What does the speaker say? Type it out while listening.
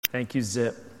Thank you,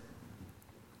 Zip.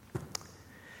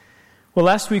 Well,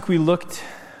 last week we looked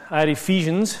at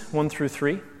Ephesians 1 through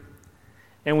 3,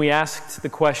 and we asked the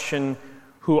question,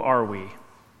 who are we,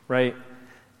 right?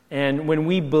 And when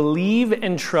we believe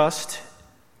and trust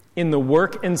in the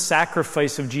work and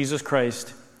sacrifice of Jesus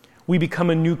Christ, we become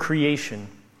a new creation.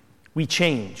 We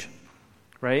change,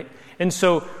 right? And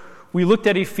so we looked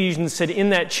at Ephesians, said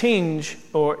in that change,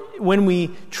 or when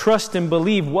we trust and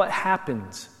believe, what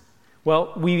happens?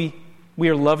 Well, we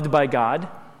are loved by God.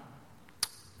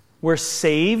 We're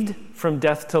saved from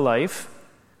death to life.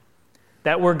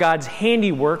 That we're God's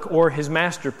handiwork or His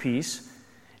masterpiece.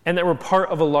 And that we're part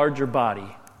of a larger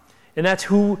body. And that's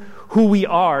who we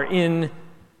are in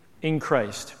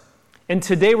Christ. And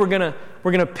today we're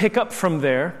gonna pick up from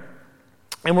there.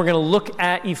 And we're going to look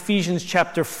at Ephesians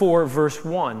chapter 4, verse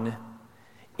 1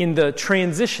 in the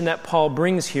transition that Paul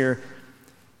brings here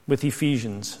with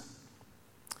Ephesians.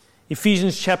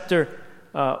 Ephesians chapter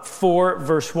 4,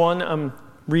 verse 1, I'm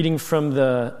reading from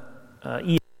the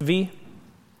ESV. It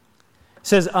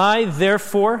says, I,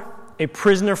 therefore, a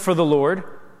prisoner for the Lord,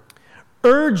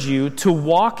 urge you to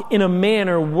walk in a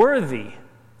manner worthy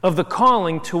of the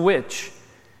calling to which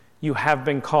you have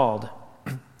been called.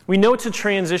 We know it's a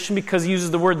transition because he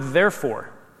uses the word therefore,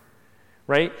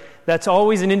 right? That's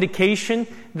always an indication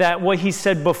that what he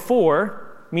said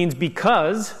before means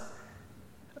because,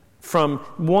 from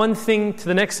one thing to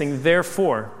the next thing,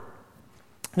 therefore.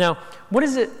 Now, what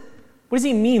does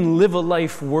he mean, live a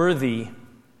life worthy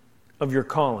of your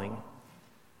calling? I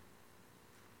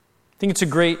think it's a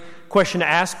great question to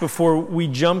ask before we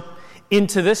jump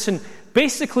into this. And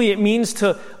basically it means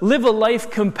to live a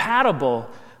life comparable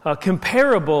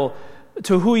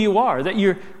to who you are, that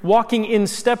you're walking in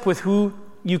step with who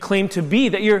you claim to be,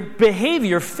 that your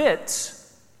behavior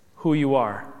fits who you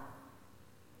are.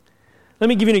 Let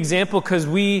me give you an example because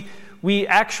we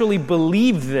actually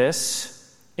believe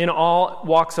this in all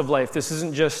walks of life. This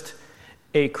isn't just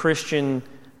a Christian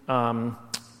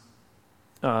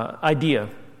idea.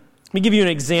 Let me give you an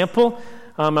example.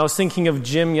 I was thinking of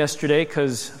Jim yesterday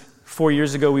because 4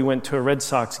 years ago we went to a Red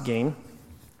Sox game.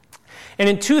 And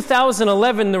in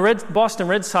 2011, the Boston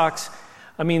Red Sox,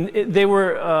 they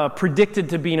were predicted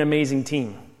to be an amazing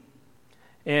team.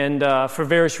 And for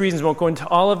various reasons, won't go into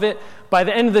all of it. By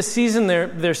the end of the season,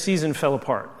 their season fell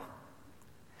apart.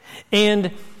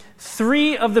 And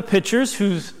 3 of the pitchers,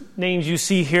 whose names you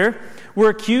see here, were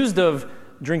accused of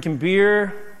drinking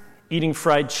beer, eating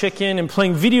fried chicken, and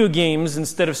playing video games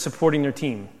instead of supporting their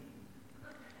team.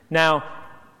 Now,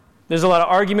 there's a lot of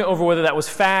argument over whether that was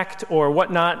fact or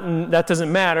whatnot, and that doesn't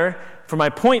matter. For my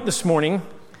point this morning,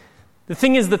 the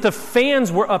thing is that the fans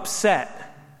were upset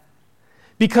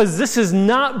because this is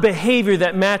not behavior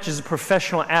that matches a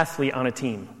professional athlete on a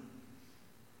team.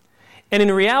 And in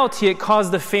reality, it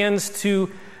caused the fans to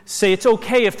say it's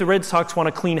okay if the Red Sox want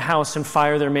to clean house and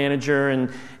fire their manager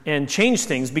and change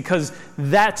things because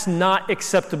that's not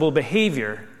acceptable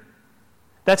behavior.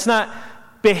 That's not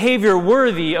behavior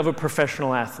worthy of a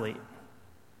professional athlete.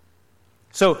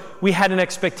 So we had an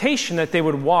expectation that they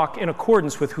would walk in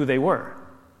accordance with who they were.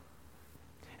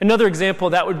 Another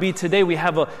example that would be today we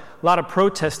have a lot of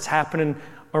protests happening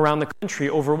around the country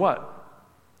over what?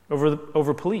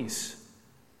 Over police.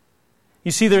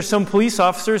 You see, there's some police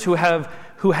officers who have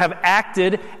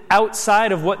acted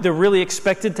outside of what they're really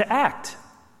expected to act.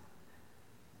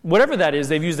 Whatever that is,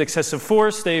 they've used excessive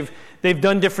force, they've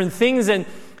done different things, and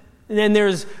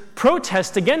there's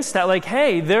protest against that, like,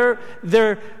 hey, they're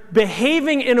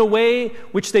behaving in a way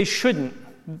which they shouldn't.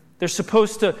 They're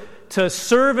supposed to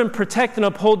serve and protect and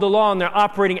uphold the law, and they're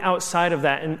operating outside of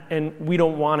that, and we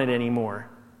don't want it anymore.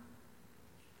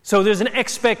 So there's an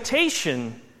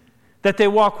expectation that they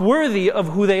walk worthy of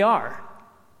who they are,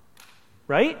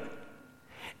 right?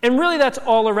 And really that's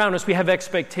all around us. We have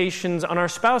expectations on our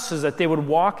spouses that they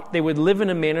would live in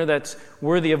a manner that's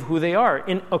worthy of who they are,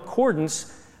 in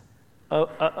accordance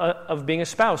of being a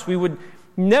spouse. We would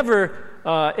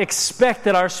never expect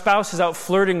that our spouse is out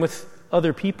flirting with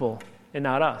other people and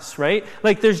not us, right?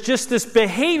 Like there's just this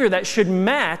behavior that should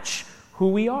match who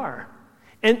we are.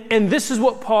 And this is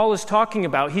what Paul is talking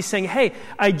about. He's saying, hey,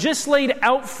 I just laid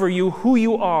out for you who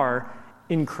you are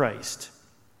in Christ.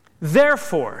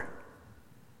 Therefore,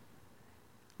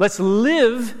 let's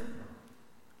live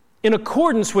in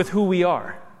accordance with who we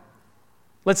are.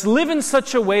 Let's live in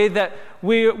such a way that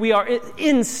we are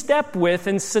in step with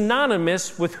and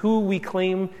synonymous with who we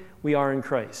claim we are in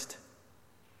Christ.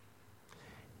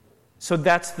 So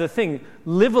that's the thing.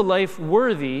 Live a life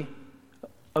worthy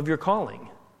of your calling,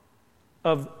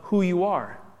 of who you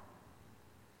are.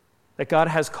 That God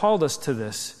has called us to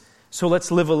this. So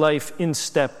let's live a life in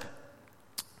step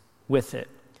with it.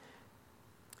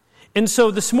 And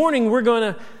so this morning we're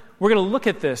going to look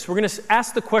at this. We're going to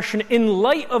ask the question, in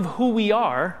light of who we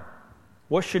are,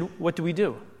 what do we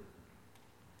do?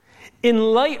 In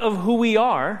light of who we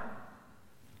are,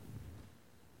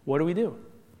 what do we do?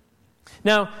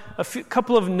 Now,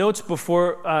 couple of notes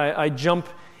before I jump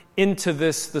into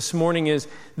this morning is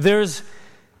there's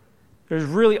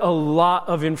really a lot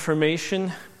of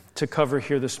information to cover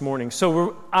here this morning.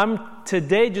 So I'm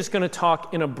today just going to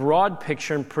talk in a broad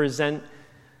picture and present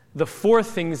the four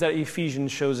things that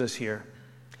Ephesians shows us here.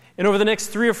 And over the next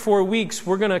 3 or 4 weeks,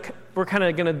 we're kind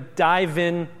of going to dive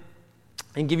in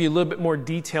and give you a little bit more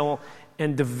detail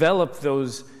and develop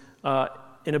those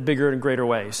in a bigger and greater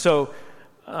way. So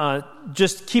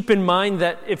just keep in mind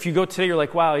that if you go today, you're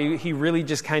like, wow, he really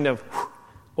just kind of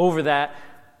over that.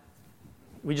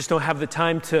 We just don't have the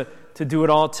time to do it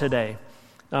all today.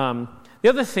 The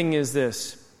other thing is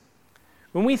this.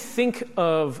 When we think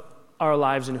of our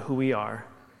lives and who we are,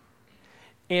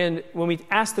 and when we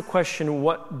ask the question,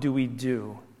 what do we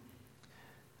do?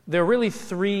 There are really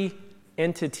 3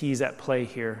 entities at play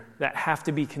here that have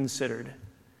to be considered.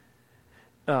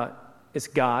 It's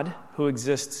God, who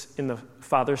exists in the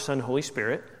Father, Son, Holy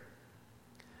Spirit.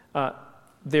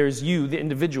 There's you, the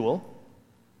individual.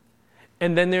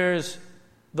 And then there's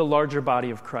the larger body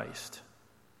of Christ.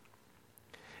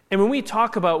 And when we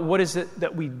talk about what is it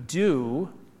that we do,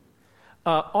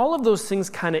 all of those things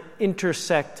kind of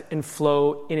intersect and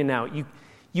flow in and out.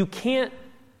 You can't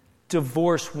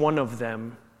divorce one of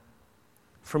them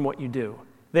from what you do.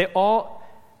 They all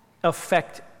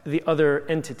affect the other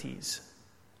entities.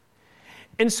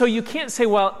 And so you can't say,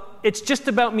 well, it's just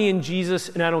about me and Jesus,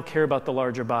 and I don't care about the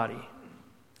larger body.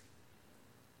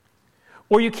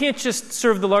 Or you can't just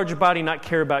serve the larger body, not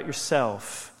care about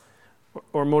yourself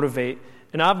or motivate.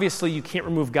 And obviously you can't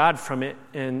remove God from it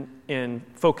and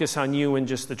focus on you and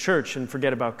just the church and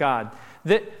forget about God.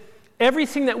 That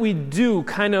everything that we do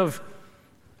kind of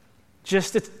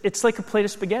just, it's like a plate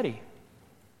of spaghetti.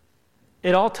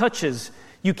 It all touches.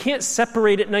 You can't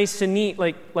separate it nice and neat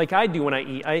like I do when I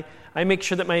eat. I make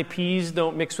sure that my peas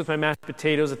don't mix with my mashed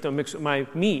potatoes, that don't mix with my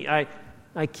meat.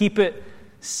 I keep it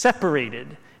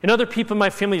separated. And other people in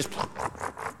my family just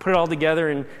put it all together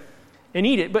and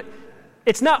eat it. But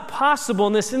it's not possible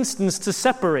in this instance to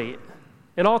separate.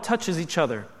 It all touches each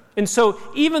other. And so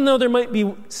even though there might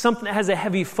be something that has a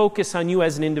heavy focus on you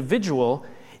as an individual,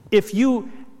 if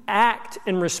you act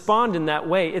and respond in that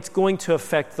way, it's going to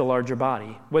affect the larger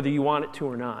body, whether you want it to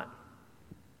or not.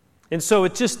 And so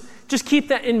it just keep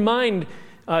that in mind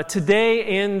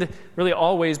today and really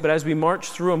always, but as we march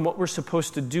through and what we're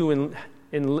supposed to do in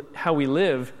how we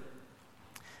live,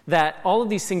 that all of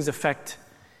these things affect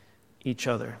each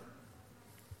other.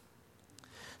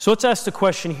 So let's ask the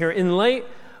question here, in light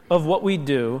of what we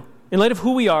do, in light of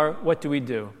who we are, what do we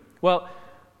do? Well,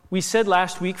 we said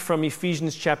last week from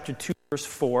Ephesians chapter 2, verse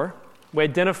 4, we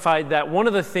identified that one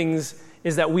of the things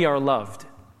is that we are loved,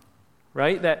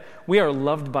 right? That we are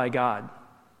loved by God.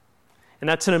 And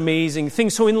that's an amazing thing.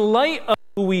 So in light of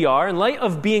who we are, in light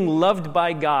of being loved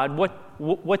by God,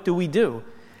 what do we do?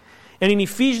 And in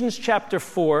Ephesians chapter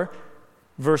 4,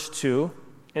 verse 2,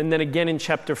 and then again in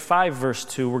chapter 5, verse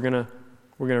 2, we're going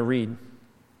to read.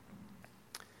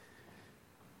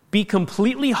 Be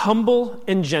completely humble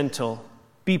and gentle.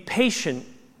 Be patient,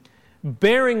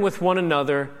 bearing with one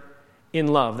another in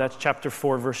love. That's chapter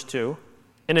 4, verse 2.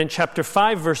 And then chapter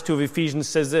 5, verse 2 of Ephesians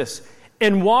says this,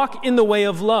 and walk in the way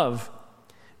of love,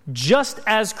 just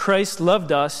as Christ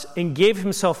loved us and gave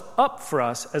himself up for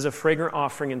us as a fragrant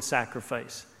offering and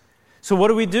sacrifice. So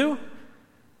what do?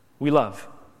 We love.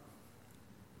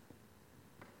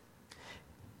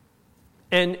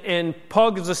 And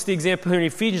Paul gives us the example here in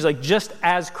Ephesians, like just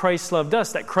as Christ loved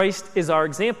us, that Christ is our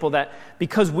example, that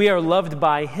because we are loved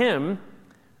by him,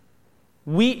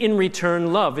 we in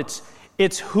return love.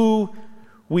 It's who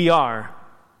we are.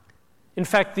 In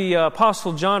fact, the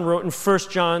Apostle John wrote in 1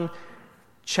 John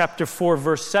chapter 4,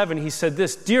 verse 7, he said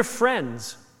this, dear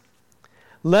friends,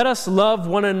 let us love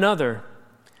one another,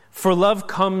 for love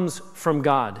comes from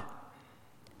God.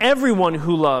 Everyone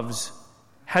who loves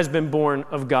has been born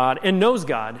of God and knows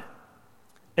God.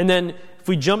 And then if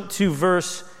we jump to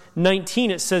verse 19,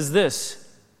 it says this,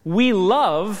 we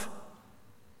love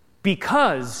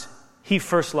because he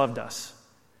first loved us.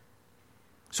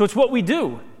 So it's what we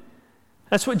do.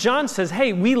 That's what John says.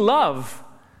 Hey, we love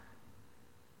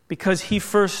because he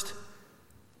first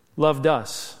loved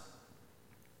us.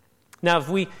 Now, if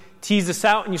we tease this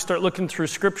out and you start looking through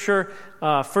Scripture,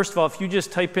 first of all, if you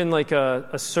just type in like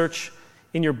a search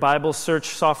in your Bible search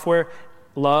software,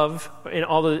 love, and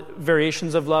all the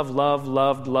variations of love, loved,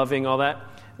 loving, all that,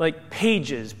 like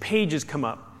pages come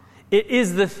up. It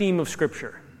is the theme of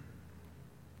Scripture.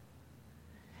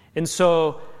 And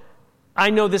so I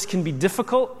know this can be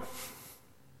difficult.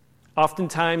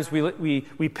 Oftentimes we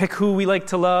pick who we like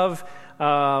to love.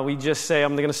 We just say,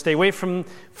 I'm going to stay away from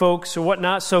folks or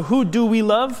whatnot. So who do we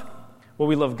love? Well,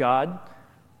 we love God.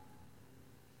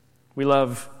 We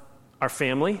love our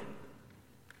family.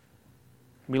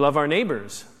 We love our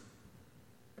neighbors.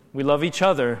 We love each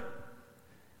other.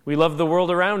 We love the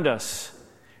world around us.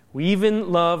 We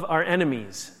even love our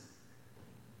enemies.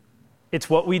 It's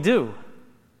what we do.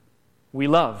 We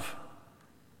love.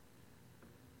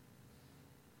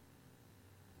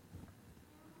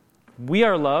 We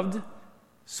are loved,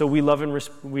 so we love in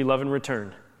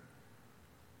return.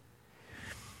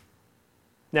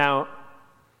 Now,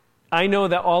 I know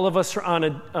that all of us are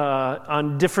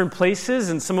on different places,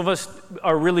 and some of us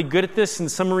are really good at this in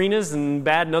some arenas and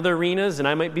bad in other arenas, and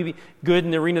I might be good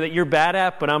in the arena that you're bad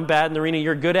at, but I'm bad in the arena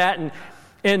you're good at.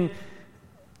 And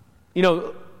you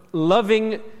know,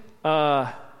 loving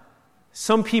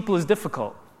some people is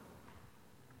difficult,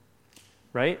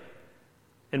 right?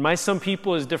 And my some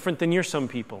people is different than your some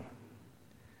people.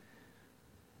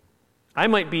 I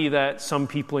might be that some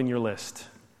people in your list.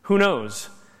 Who knows?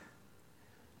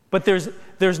 But there's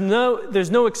no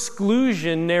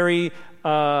exclusionary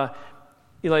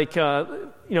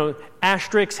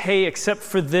asterisks. Hey, except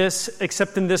for this,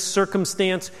 except in this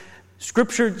circumstance,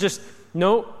 Scripture just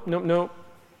no.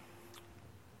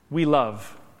 We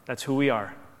love. That's who we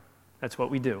are. That's what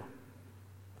we do.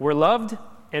 We're loved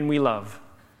and we love.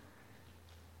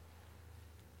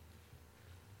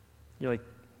 You're like,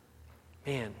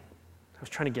 man, I was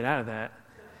trying to get out of that.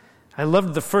 I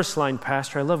loved the first line,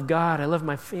 Pastor. I love God. I love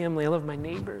my family. I love my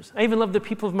neighbors. I even love the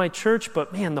people of my church.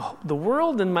 But man, the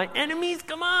world and my enemies,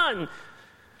 come on.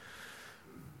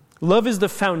 Love is the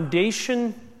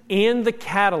foundation and the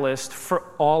catalyst for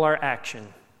all our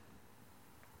action.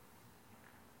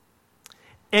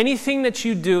 Anything that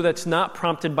you do that's not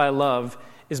prompted by love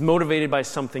is motivated by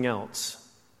something else.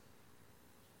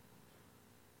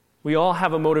 We all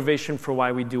have a motivation for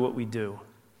why we do what we do.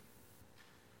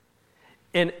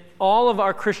 And all of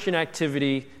our Christian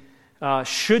activity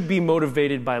should be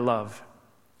motivated by love.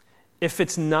 If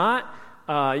it's not,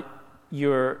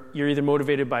 you're either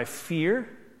motivated by fear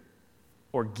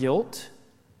or guilt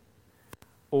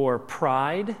or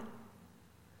pride.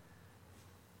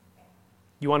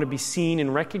 You want to be seen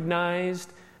and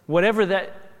recognized, whatever.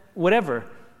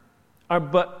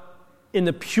 But in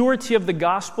the purity of the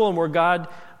gospel and where God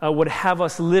would have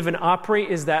us live and operate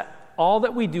is that all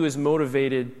that we do is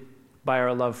motivated by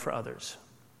our love for others.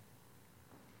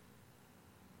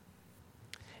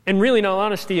 And really, in all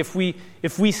honesty, if we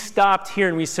stopped here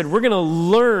and we said, we're going to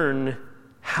learn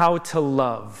how to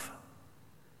love,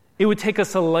 it would take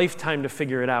us a lifetime to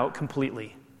figure it out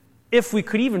completely, if we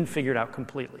could even figure it out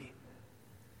completely.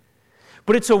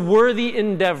 But it's a worthy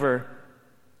endeavor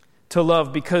to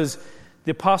love because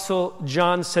the Apostle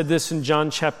John said this in John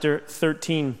chapter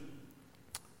 13,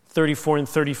 34 and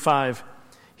 35.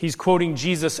 He's quoting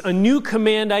Jesus, "A new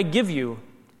command I give you,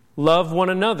 love one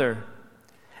another.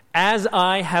 As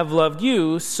I have loved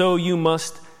you, so you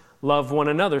must love one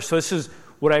another." So this is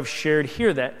what I've shared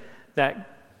here, that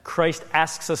Christ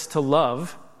asks us to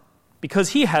love because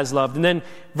he has loved. And then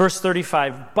verse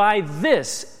 35, "By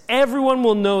this everyone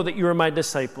will know that you are my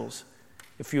disciples,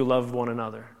 if you love one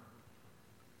another."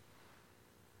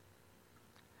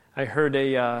 I heard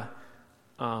I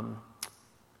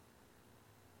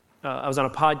was on a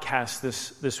podcast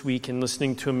this week and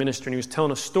listening to a minister, and he was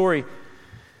telling a story.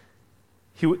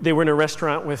 They were in a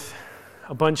restaurant with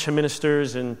a bunch of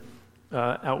ministers and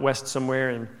out west somewhere,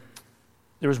 and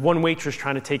there was one waitress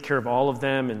trying to take care of all of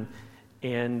them,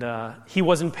 and he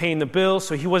wasn't paying the bill,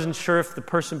 so he wasn't sure if the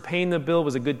person paying the bill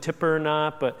was a good tipper or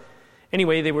not. But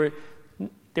anyway, they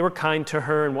were kind to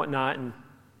her and whatnot, and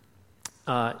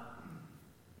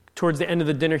towards the end of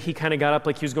the dinner, he kind of got up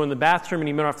like he was going to the bathroom, and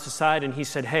he went off to the side, and he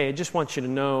said, "Hey, I just want you to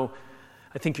know,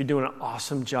 I think you're doing an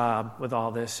awesome job with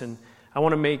all this, and I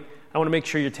want to make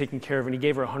sure you're taken care of." And he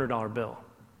gave her a $100 bill.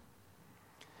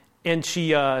 And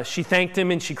she thanked him,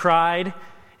 and she cried,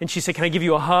 and she said, "Can I give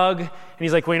you a hug?" And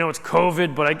he's like, "Well, it's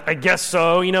COVID, but I guess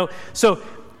so, So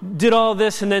did all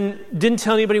this, and then didn't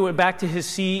tell anybody, went back to his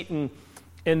seat, and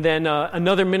then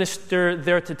another minister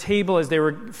there at the table, as they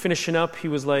were finishing up, he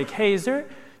was like, "Hey, is there...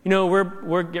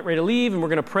 we're getting ready to leave, and we're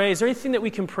going to pray. Is there anything that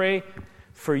we can pray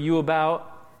for you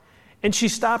about?" And she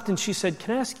stopped, and she said,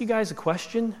 "Can I ask you guys a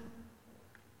question?"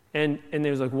 And they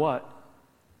was like, "What?"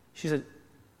 She said,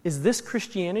 "Is this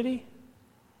Christianity?"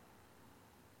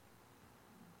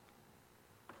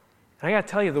 And I got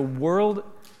to tell you, the world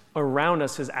around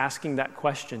us is asking that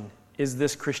question, is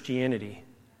this Christianity?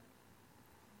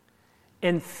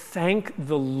 And thank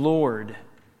the Lord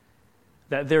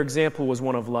that their example was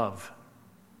one of love.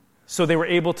 So they were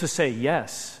able to say,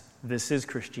 yes, this is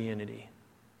Christianity.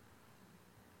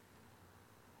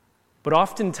 But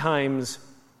oftentimes,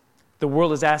 the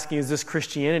world is asking, is this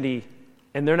Christianity?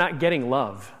 And they're not getting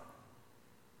love.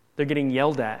 They're getting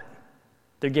yelled at.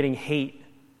 They're getting hate.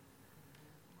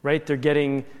 Right? They're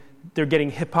getting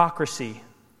hypocrisy.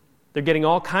 They're getting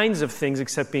all kinds of things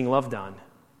except being loved on.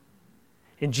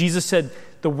 And Jesus said,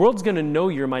 the world's going to know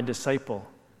you're my disciple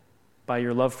by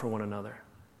your love for one another.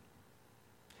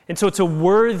 And so it's a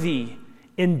worthy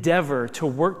endeavor to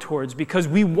work towards because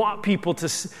we want people to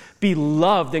be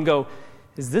loved and go,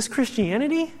 is this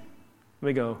Christianity? And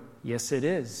we go, yes, it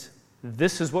is.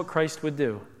 This is what Christ would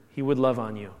do. He would love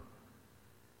on you.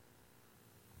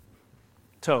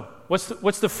 So,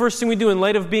 what's the first thing we do in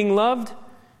light of being loved?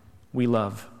 We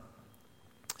love.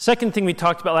 Second thing we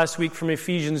talked about last week from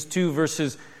Ephesians 2,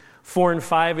 verses 4 and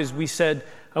 5 is we said,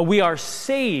 we are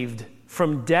saved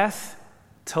from death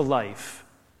to life.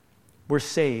 We're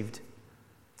saved.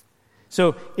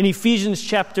 So, in Ephesians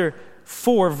chapter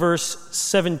 4, verse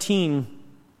 17,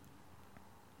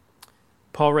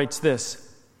 Paul writes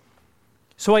this,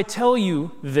 so I tell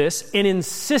you this and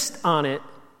insist on it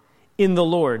in the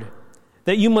Lord,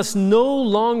 that you must no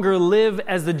longer live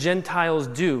as the Gentiles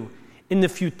do, in the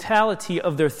futility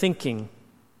of their thinking.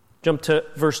 Jump to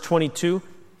verse 22.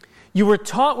 You were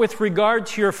taught with regard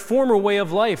to your former way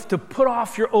of life to put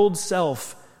off your old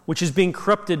self, which is being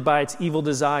corrupted by its evil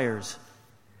desires,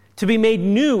 to be made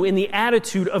new in the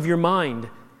attitude of your mind,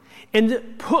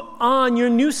 and put on your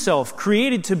new self,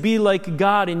 created to be like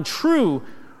God in true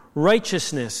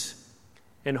righteousness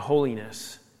and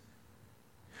holiness.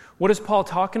 What is Paul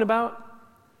talking about?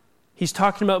 He's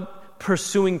talking about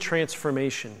pursuing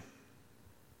transformation.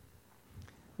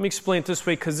 Let me explain it this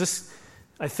way, because this,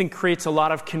 I think, creates a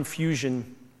lot of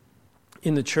confusion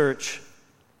in the church.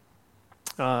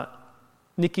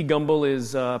 Nicky Gumbel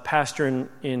is a pastor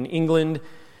in England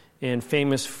and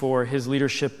famous for his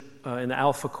leadership in the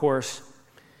Alpha Course.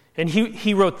 And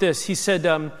he wrote this. He said,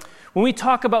 when we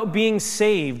talk about being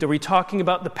saved, are we talking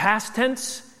about the past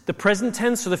tense, the present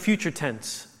tense, or the future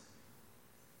tense?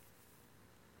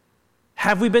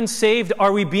 Have we been saved?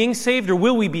 Are we being saved? Or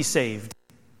will we be saved?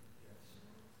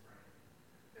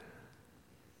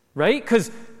 Right?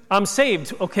 Because I'm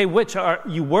saved. Okay, which are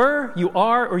you were, you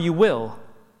are, or you will?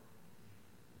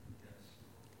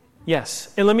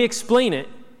 Yes. And let me explain it.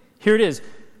 Here it is.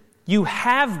 You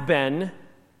have been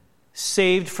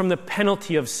saved from the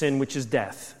penalty of sin, which is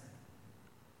death.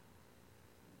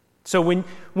 So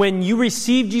when you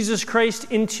receive Jesus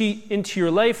Christ into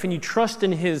your life and you trust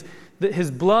in His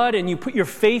blood and you put your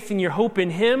faith and your hope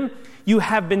in Him, you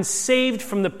have been saved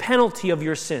from the penalty of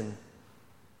your sin,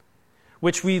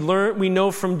 which we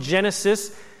know from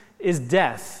Genesis is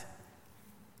death,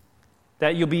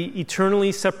 that you'll be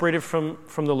eternally separated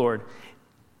from the Lord.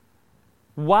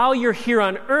 While you're here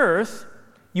on earth,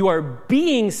 you are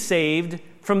being saved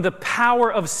from the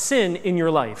power of sin in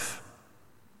your life.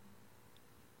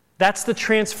 That's the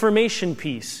transformation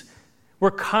piece. We're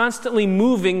constantly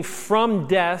moving from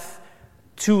death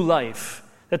to life.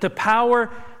 That the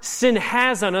power sin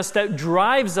has on us that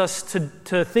drives us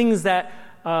to things that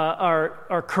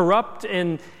are corrupt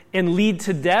and lead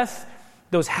to death,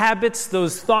 those habits,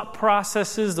 those thought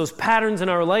processes, those patterns in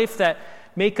our life that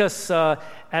make us,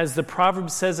 as the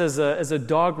proverb says, as a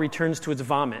dog returns to its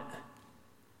vomit.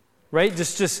 Right?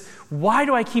 Just why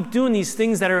do I keep doing these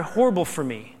things that are horrible for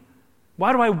me?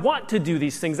 Why do I want to do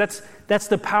these things? That's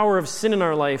the power of sin in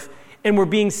our life. And we're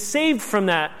being saved from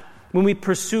that when we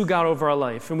pursue God over our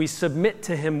life and we submit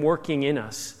to Him working in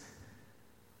us.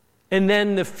 And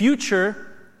then the future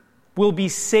will be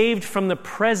saved from the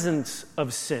presence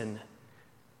of sin,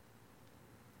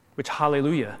 which,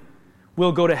 hallelujah,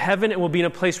 we'll go to heaven and we'll be in a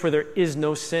place where there is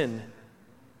no sin.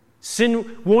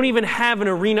 Sin won't even have an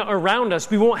arena around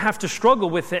us. We won't have to struggle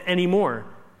with it anymore.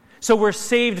 So we're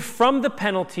saved from the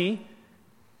penalty.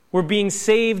 We're being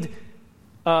saved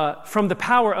from the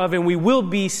power of, and we will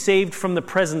be saved from the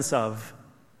presence of.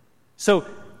 So,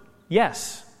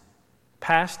 yes,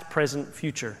 past, present,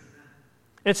 future.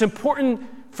 And it's important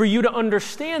for you to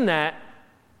understand that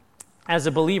as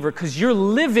a believer, because you're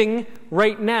living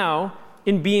right now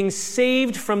in being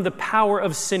saved from the power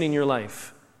of sin in your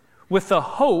life, with the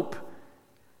hope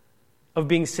of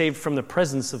being saved from the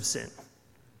presence of sin.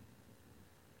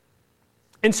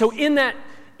 And so in that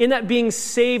being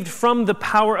saved from the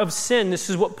power of sin, this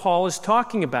is what Paul is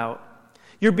talking about.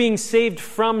 You're being saved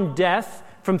from death,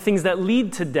 from things that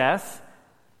lead to death,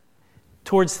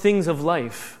 towards things of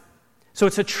life. So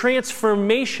it's a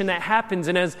transformation that happens.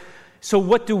 And so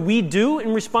what do we do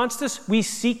in response to this? We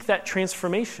seek that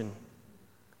transformation.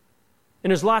 And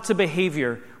there's lots of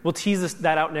behavior. We'll tease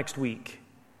that out next week.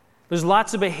 There's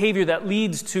lots of behavior that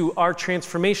leads to our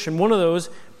transformation. One of those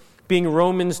being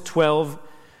Romans 12,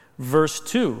 verse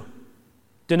 2.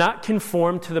 Do not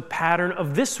conform to the pattern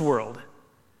of this world,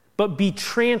 but be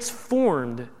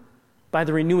transformed by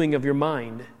the renewing of your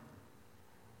mind.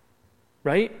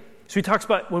 Right? So he talks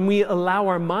about when we allow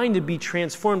our mind to be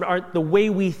transformed, the way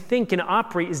we think and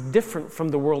operate is different from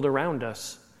the world around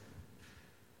us.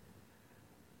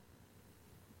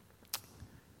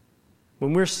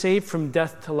 When we're saved from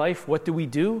death to life, what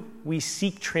do? We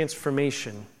seek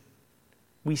transformation.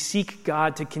 We seek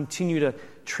God to continue to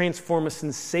transform us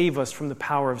and save us from the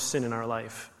power of sin in our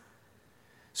life.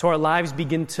 So our lives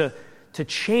begin to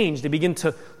change. They begin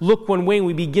to look one way, and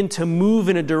we begin to move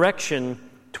in a direction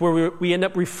to where we end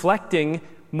up reflecting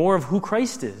more of who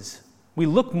Christ is. We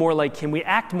look more like Him. We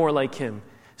act more like Him.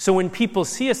 So when people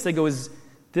see us, they go, is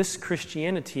this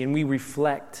Christianity? And we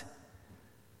reflect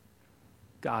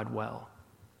God well.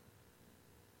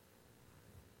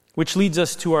 Which leads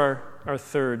us to our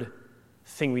third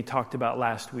thing we talked about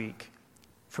last week.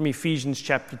 From Ephesians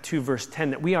chapter 2, verse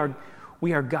 10, that we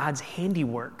are God's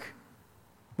handiwork.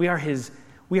 We are His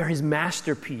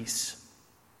masterpiece.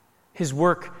 His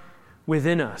work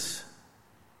within us.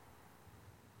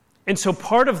 And so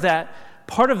part of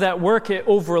that work, it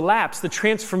overlaps. The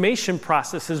transformation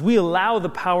process as we allow the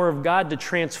power of God to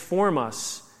transform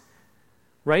us.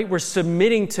 Right? We're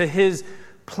submitting to His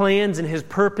plans and His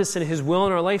purpose and His will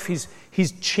in our life.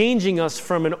 He's changing us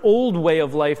from an old way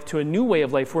of life to a new way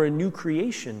of life. We're a new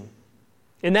creation.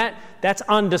 And that's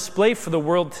on display for the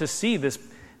world to see,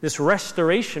 this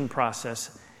restoration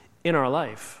process in our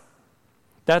life.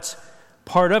 That's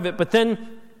part of it. But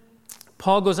then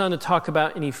Paul goes on to talk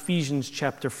about in Ephesians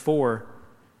chapter 4,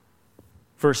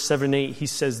 verse 7 and 8, he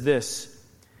says this,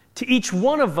 to each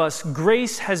one of us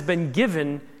grace has been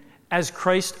given as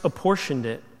Christ apportioned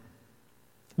it.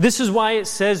 This is why it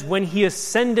says, when He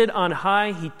ascended on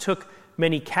high, He took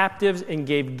many captives and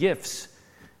gave gifts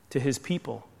to His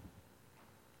people.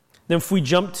 Then if we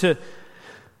jump to,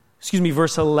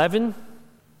 verse 11, it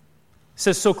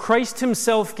says, so Christ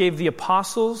Himself gave the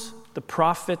apostles, the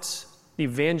prophets, the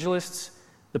evangelists,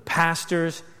 the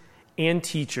pastors, and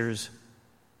teachers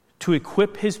to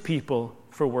equip His people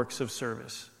for works of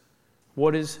service.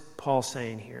 What is Paul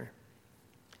saying here?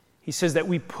 He says that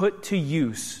we put to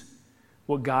use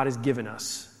what God has given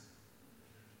us.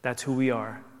 That's who we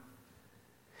are.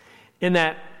 In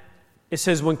that, it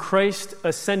says when Christ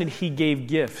ascended, He gave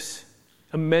gifts,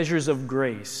 measures of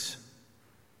grace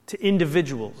to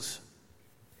individuals.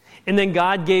 And then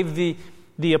God gave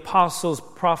the apostles,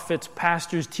 prophets,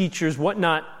 pastors, teachers,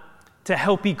 whatnot, to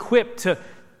help equip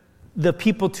the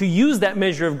people to use that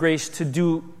measure of grace to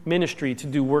do ministry, to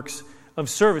do works of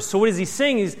service. So what is he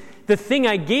saying is, the thing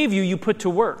I gave you, you put to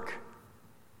work.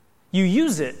 You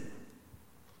use it.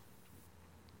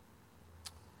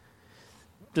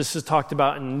 This is talked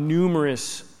about in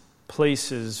numerous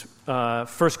places. 1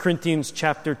 Corinthians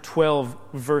chapter 12,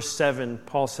 verse 7,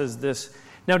 Paul says this,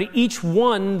 now to each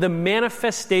one the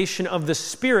manifestation of the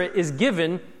Spirit is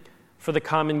given for the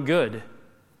common good.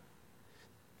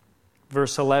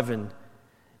 Verse 11,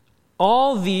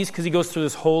 all these, because he goes through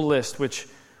this whole list, which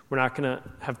we're not going to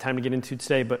have time to get into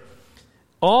today, but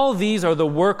all these are the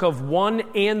work of one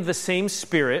and the same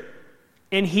Spirit,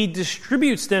 and He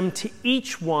distributes them to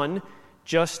each one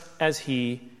just as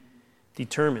He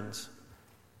determines.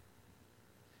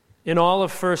 In all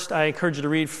of I encourage you to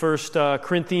read 1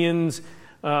 Corinthians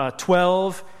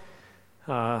 12,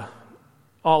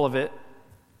 all of it.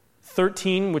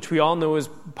 13, which we all know is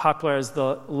popular as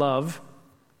the love.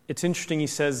 It's interesting, he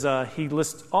says, he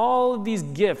lists all of these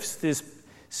gifts, this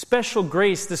special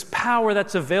grace, this power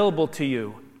that's available to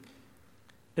you.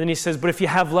 And then he says, but if you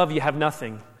have love, you have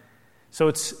nothing. So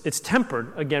it's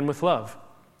tempered, again, with love.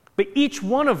 But each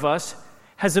one of us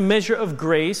has a measure of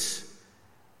grace,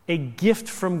 a gift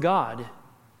from God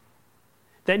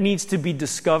that needs to be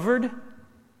discovered,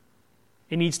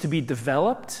 it needs to be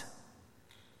developed,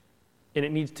 and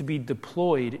it needs to be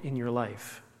deployed in your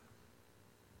life.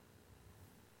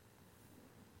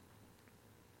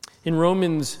 In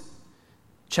Romans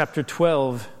chapter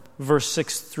 12, verse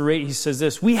 6 through 8, he says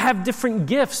this, we have different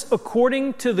gifts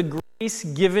according to the grace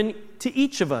given to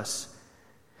each of us.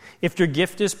 If your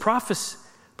gift is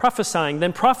prophesying,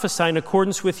 then prophesy in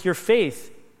accordance with your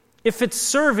faith. If it's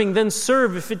serving, then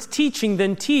serve. If it's teaching,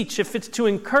 then teach. If it's to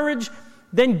encourage,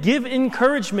 then give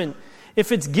encouragement.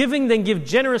 If it's giving, then give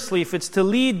generously. If it's to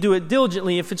lead, do it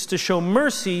diligently. If it's to show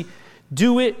mercy,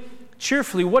 do it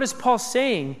cheerfully. What is Paul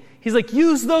saying? He's like,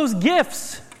 use those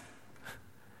gifts.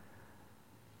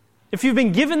 If you've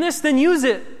been given this, then use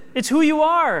it. It's who you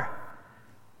are.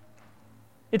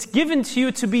 It's given to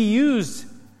you to be used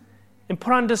and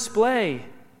put on display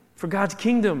for God's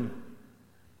kingdom.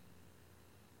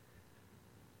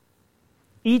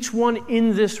 Each one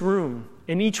in this room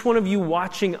and each one of you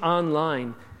watching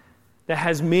online that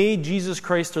has made Jesus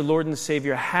Christ their Lord and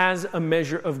Savior has a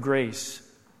measure of grace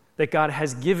that God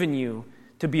has given you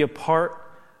to be a part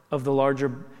of the larger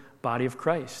body of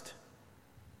Christ.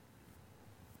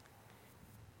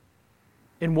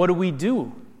 And what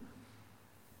do?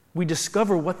 We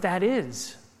discover what that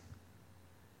is.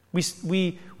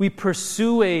 We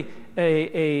pursue a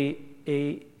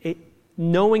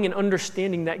knowing and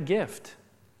understanding that gift.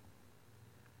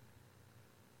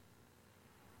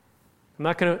 I'm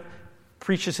not going to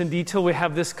preach this in detail. We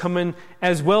have this coming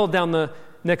as well down the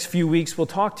next few weeks. We'll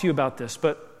talk to you about this.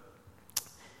 But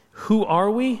who are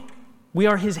we? We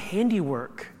are His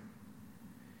handiwork.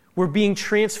 We're being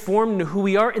transformed into who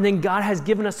we are, and then God has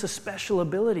given us a special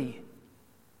ability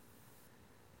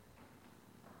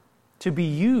to be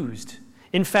used.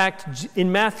 In fact,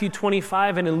 in Matthew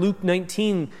 25 and in Luke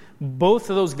 19, both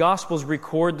of those Gospels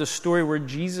record the story where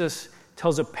Jesus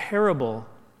tells a parable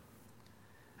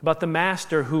about the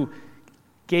master who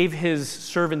gave his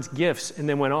servants gifts and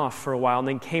then went off for a while and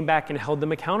then came back and held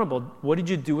them accountable. What did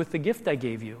you do with the gift I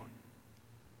gave you?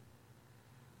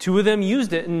 2 of them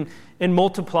used it and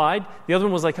multiplied. The other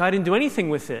one was like, I didn't do anything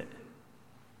with it.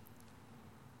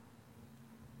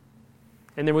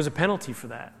 And there was a penalty for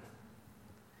that.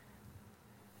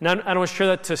 Now, I don't want to share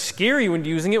that to scare you into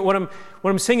using it. What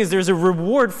I'm saying is there's a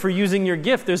reward for using your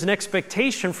gift. There's an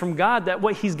expectation from God that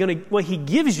what He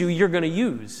gives you, you're going to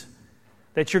use.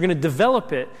 That you're going to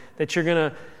develop it. That you're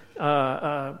going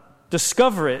to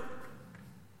discover it.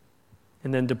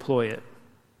 And then deploy it.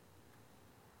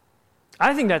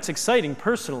 I think that's exciting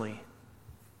personally.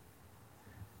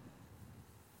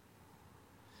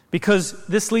 Because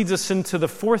this leads us into the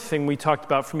fourth thing we talked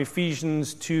about from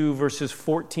Ephesians 2, verses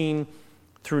 14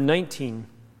 through 19.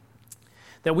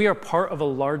 That we are part of a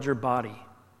larger body.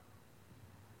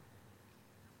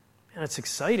 And it's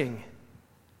exciting.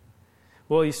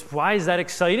 Well, why is that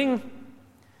exciting?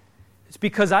 It's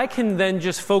because I can then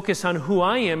just focus on who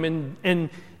I am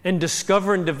and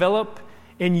discover and develop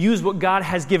and use what God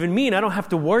has given me, and I don't have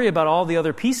to worry about all the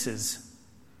other pieces.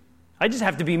 I just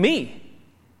have to be me.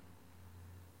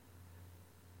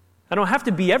 I don't have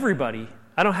to be everybody.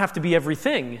 I don't have to be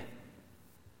everything.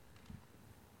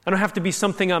 I don't have to be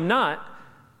something I'm not.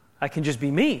 I can just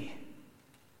be me.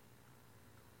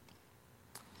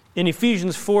 In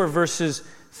Ephesians 4, verses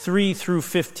 3 through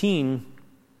 15,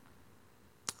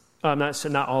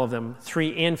 not all of them,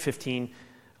 3 and 15,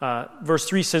 verse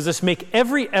 3 says this, make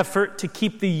every effort to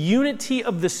keep the unity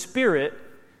of the Spirit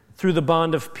through the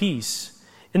bond of peace.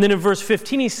 And then in verse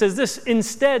 15 he says this,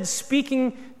 instead,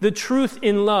 speaking the truth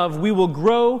in love, we will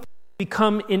grow,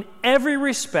 become in every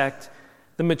respect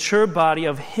the mature body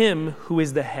of Him who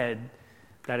is the head,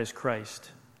 that is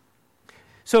Christ.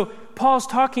 So Paul's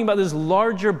talking about this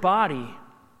larger body,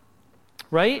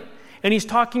 right? And he's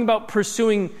talking about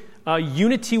pursuing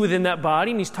unity within that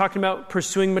body, and he's talking about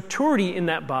pursuing maturity in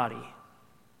that body.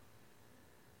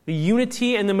 The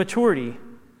unity and the maturity.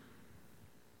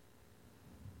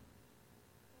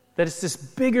 That it's this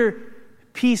bigger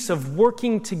piece of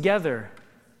working together.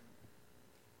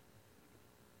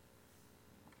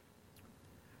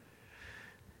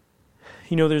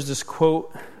 You know, there's this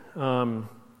quote,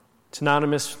 it's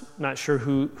anonymous, not sure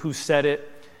who said it.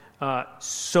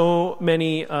 So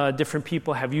many different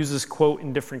people have used this quote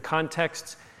in different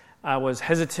contexts. I was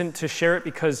hesitant to share it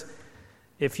because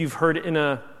if you've heard it in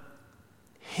a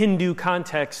Hindu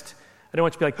context, I don't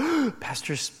want you to be like, oh,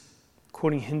 pastor's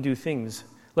quoting Hindu things.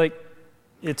 Like,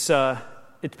 it's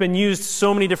been used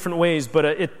so many different ways, but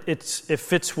it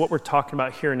fits what we're talking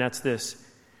about here, and that's this.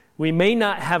 We may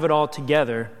not have it all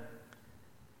together,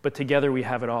 but together we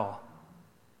have it all.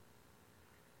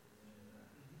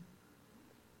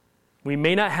 We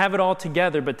may not have it all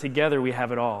together, but together we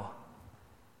have it all.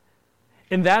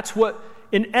 And that's what,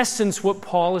 in essence, what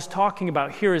Paul is talking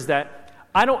about here is that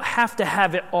I don't have to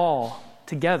have it all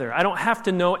together. I don't have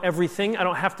to know everything. I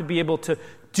don't have to be able to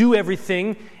do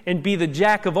everything and be the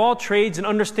jack of all trades and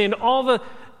understand all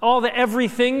the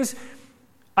everythings.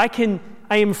 I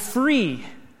am free.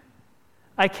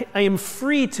 I am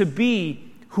free to be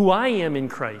who I am in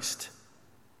Christ,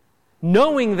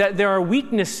 knowing that there are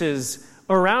weaknesses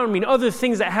around me and other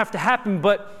things that have to happen,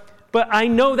 but I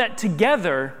know that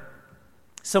together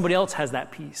somebody else has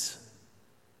that peace.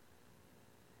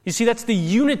 You see, that's the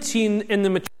unity and the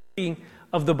maturity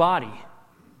of the body.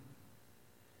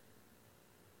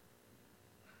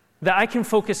 That I can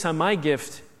focus on my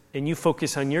gift, and you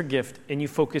focus on your gift, and you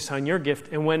focus on your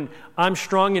gift. And when I'm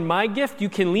strong in my gift, you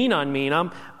can lean on me,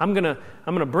 and I'm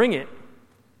gonna bring it.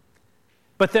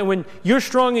 But then when you're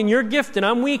strong in your gift and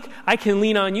I'm weak, I can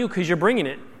lean on you because you're bringing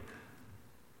it.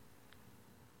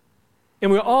 And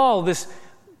we're all this,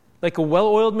 like a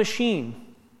well-oiled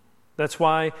machine. That's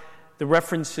why the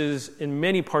references in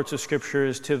many parts of Scripture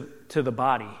is to the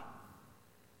body.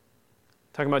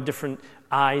 Talking about different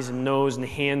eyes and nose and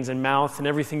hands and mouth, and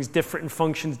everything's different and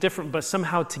functions different, but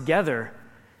somehow together,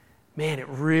 man, it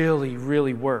really,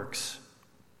 really works.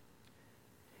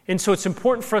 And so it's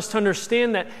important for us to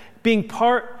understand that being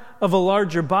part of a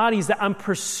larger body is that I'm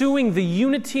pursuing the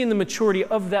unity and the maturity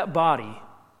of that body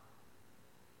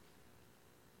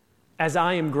as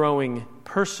I am growing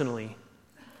personally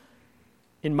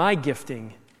in my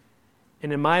gifting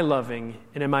and in my loving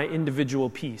and in my individual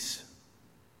peace.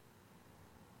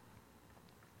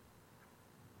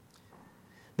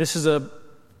 This is a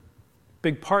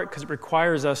big part because it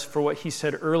requires us, for what he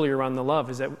said earlier on the love,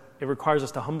 is that it requires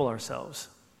us to humble ourselves.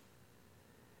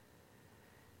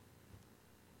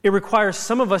 It requires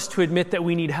some of us to admit that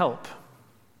we need help.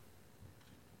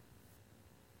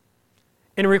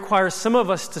 And it requires some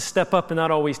of us to step up and not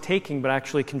always taking, but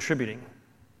actually contributing.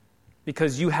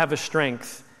 Because you have a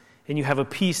strength and you have a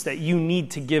peace that you need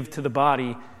to give to the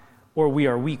body, or we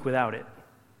are weak without it.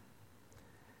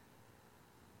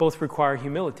 Both require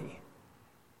humility.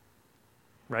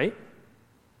 Right?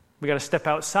 We got to step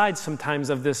outside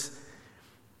sometimes of this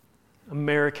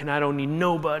American, I don't need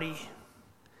nobody.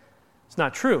 It's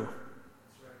not true.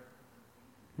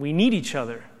 We need each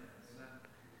other.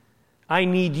 I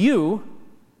need you.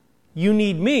 You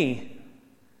need me.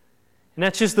 And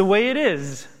that's just the way it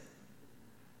is.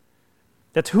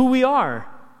 That's who we are.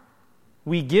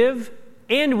 We give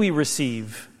and we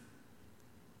receive.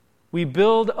 We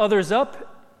build others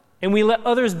up and we let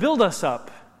others build us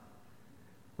up.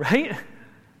 Right?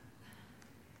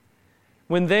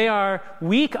 When they are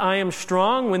weak, I am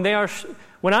strong.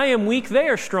 When I am weak, they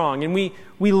are strong. And we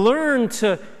learn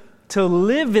to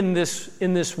live in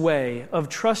this way of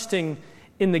trusting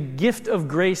in the gift of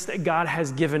grace that God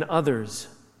has given others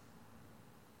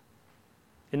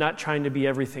and not trying to be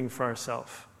everything for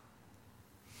ourselves.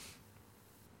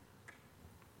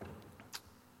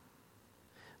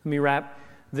 Let me wrap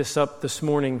this up this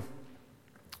morning.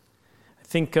 I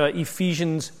think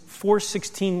Ephesians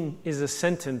 4:16 is a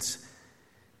sentence.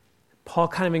 Paul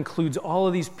kind of includes all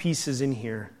of these pieces in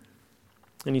here.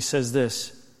 And he says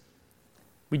this.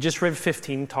 We just read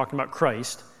 15, talking about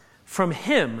Christ. From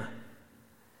him,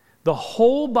 the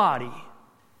whole body,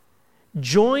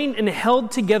 joined and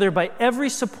held together by every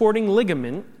supporting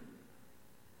ligament,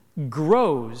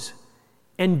 grows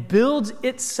and builds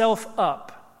itself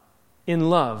up in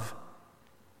love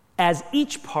as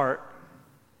each part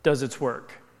does its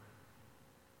work.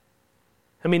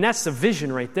 I mean, that's the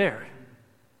vision right there.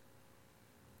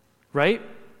 Right?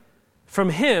 From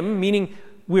him, meaning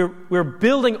we're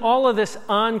building all of this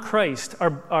on Christ,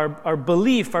 our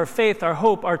belief, our faith, our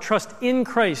hope, our trust in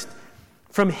Christ.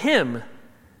 From him,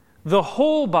 the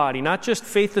whole body, not just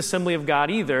Faith Assembly of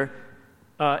God either,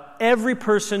 every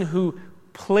person who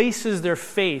places their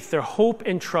faith, their hope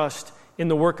and trust in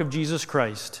the work of Jesus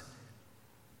Christ,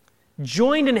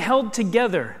 joined and held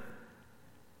together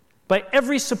by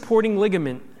every supporting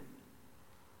ligament,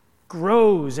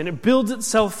 grows and it builds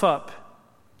itself up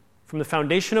from the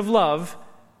foundation of love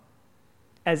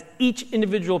as each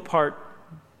individual part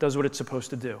does what it's supposed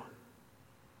to do.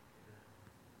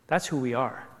 That's who we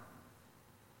are.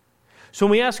 So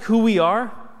when we ask who we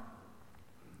are,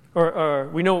 or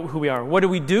we know who we are, what do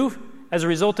we do as a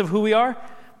result of who we are?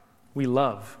 We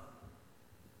love.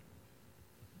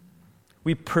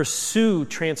 We pursue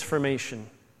transformation.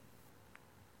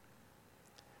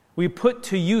 We put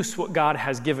to use what God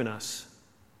has given us.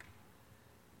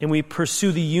 And we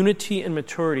pursue the unity and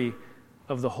maturity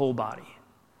of the whole body.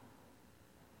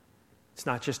 It's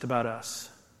not just about us.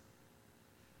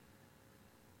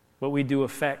 What we do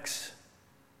affects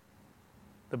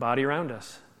the body around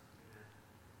us.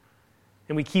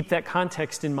 And we keep that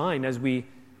context in mind as we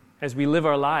live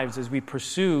our lives, as we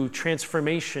pursue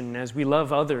transformation, as we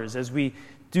love others, as we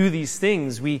do these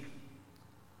things,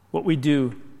 what we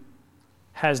do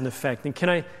has an effect. And can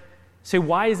I say,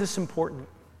 why is this important?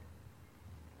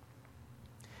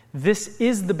 This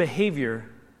is the behavior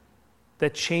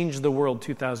that changed the world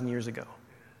 2,000 years ago.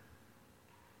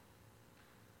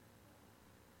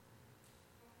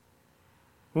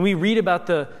 When we read about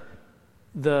the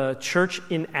the church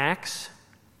in Acts,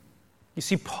 you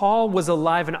see, Paul was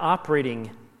alive and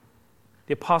operating.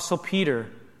 The Apostle Peter,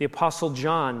 the Apostle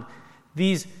John,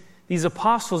 these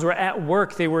apostles were at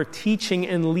work. They were teaching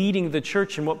and leading the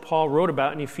church in what Paul wrote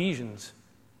about in Ephesians.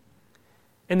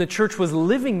 And the church was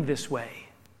living this way.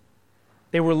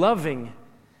 They were loving.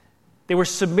 They were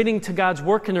submitting to God's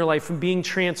work in their life and being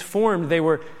transformed. They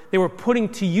were putting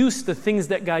to use the things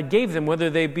that God gave them, whether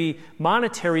they be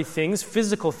monetary things,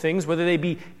 physical things, whether they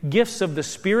be gifts of the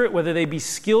Spirit, whether they be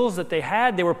skills that they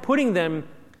had. They were putting them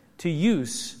to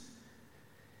use.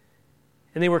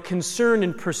 And they were concerned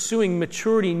in pursuing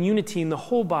maturity and unity in the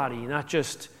whole body, not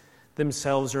just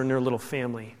themselves or in their little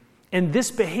family. And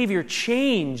this behavior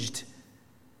changed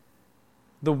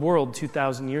the world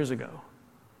 2,000 years ago.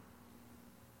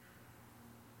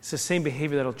 It's the same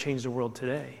behavior that'll change the world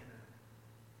today.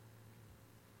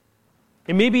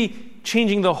 And maybe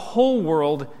changing the whole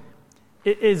world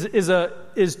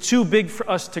is too big for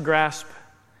us to grasp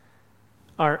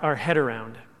our head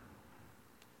around.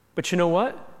 But you know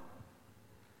what?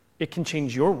 It can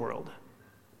change your world.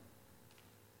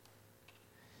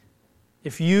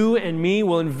 If you and me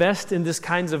will invest in this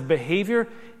kinds of behavior,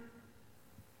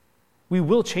 we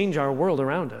will change our world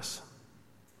around us.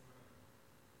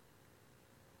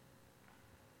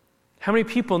 How many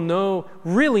people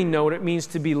really know what it means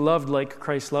to be loved like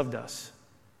Christ loved us?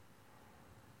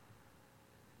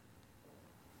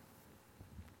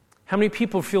 How many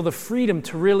people feel the freedom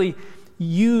to really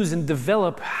use and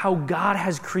develop how God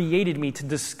has created me, to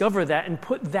discover that and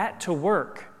put that to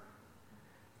work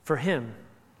for Him?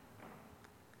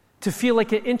 To feel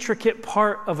like an intricate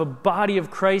part of a body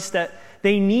of Christ, that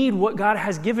they need what God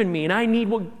has given me and I need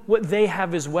what they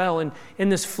have as well, and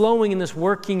this flowing and this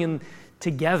working and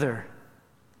together.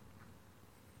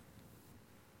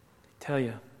 I tell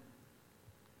you,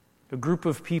 a group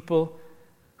of people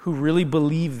who really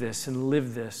believe this and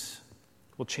live this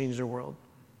will change their world.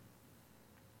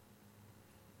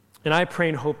 And I pray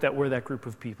and hope that we're that group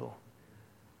of people.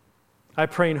 I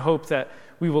pray and hope that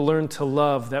we will learn to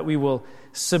love, that we will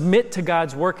submit to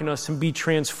God's work in us and be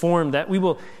transformed, that we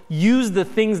will use the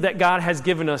things that God has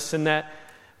given us, and that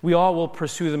we all will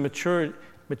pursue the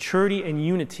maturity and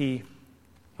unity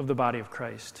of the body of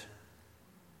Christ.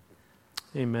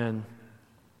 Amen.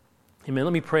 Amen.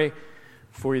 Let me pray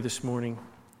for you this morning.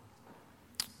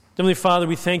 Heavenly Father,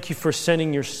 we thank you for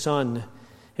sending your Son.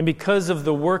 And because of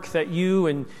the work that you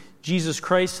and Jesus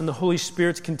Christ and the Holy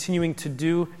Spirit's continuing to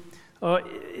do,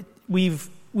 we've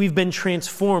been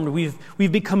transformed.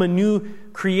 We've become a new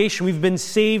creation. We've been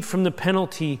saved from the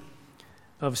penalty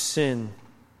of sin.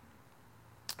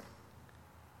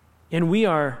 And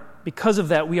because of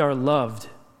that, we are loved.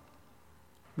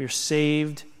 We are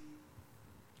saved.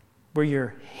 We're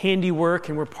your handiwork,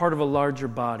 and we're part of a larger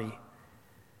body.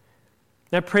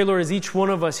 And I pray, Lord, as each one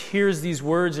of us hears these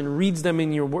words and reads them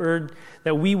in your word,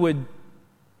 that we'd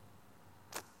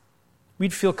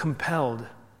feel compelled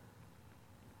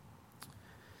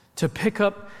to pick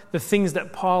up the things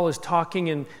that Paul is talking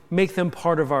and make them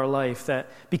part of our life. That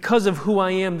because of who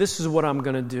I am, this is what I'm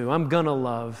going to do. I'm going to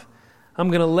love. I'm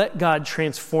going to let God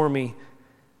transform me.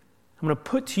 I'm going to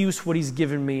put to use what He's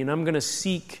given me, and I'm going to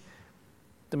seek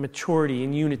the maturity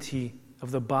and unity of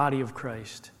the body of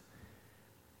Christ.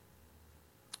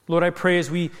 Lord, I pray as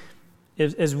we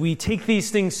take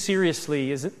these things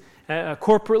seriously,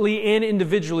 corporately and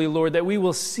individually, Lord, that we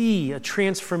will see a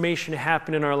transformation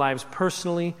happen in our lives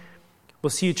personally.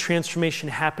 We'll see a transformation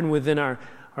happen within our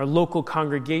local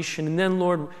congregation. And then,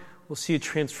 Lord, we'll see a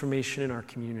transformation in our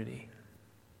community.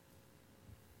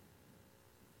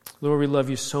 Lord, we love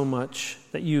you so much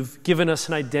that you've given us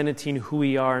an identity in who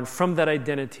we are. And from that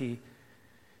identity,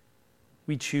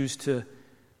 we choose to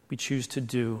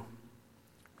do.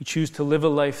 We choose to live a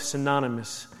life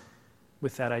synonymous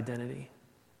with that identity.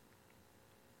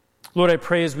 Lord, I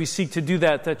pray as we seek to do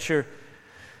that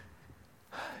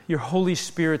your Holy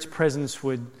Spirit's presence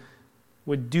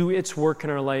would do its work in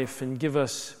our life and give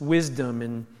us wisdom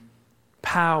and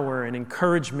power and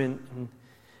encouragement, and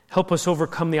help us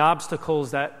overcome the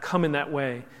obstacles that come in that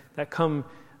way, that come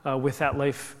with that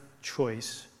life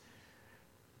choice.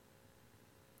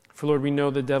 For Lord, we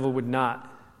know the devil would not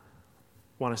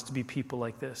want us to be people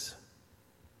like this.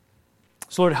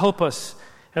 So Lord, help us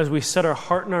as we set our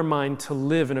heart and our mind to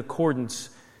live in accordance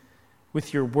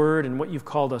with your word and what you've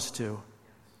called us to.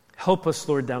 Help us,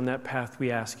 Lord, down that path,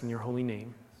 we ask in your holy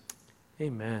name.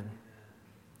 Amen.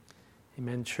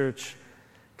 Amen, church.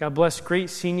 God bless.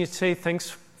 Great seeing you today. Thanks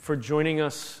for joining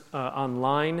us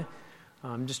online.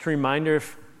 Just a reminder,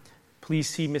 please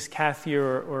see Miss Kathy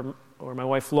or my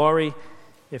wife Laurie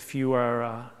if you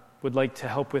are would like to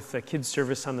help with the kids'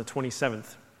 service on the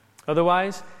 27th.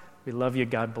 Otherwise, we love you.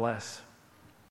 God bless.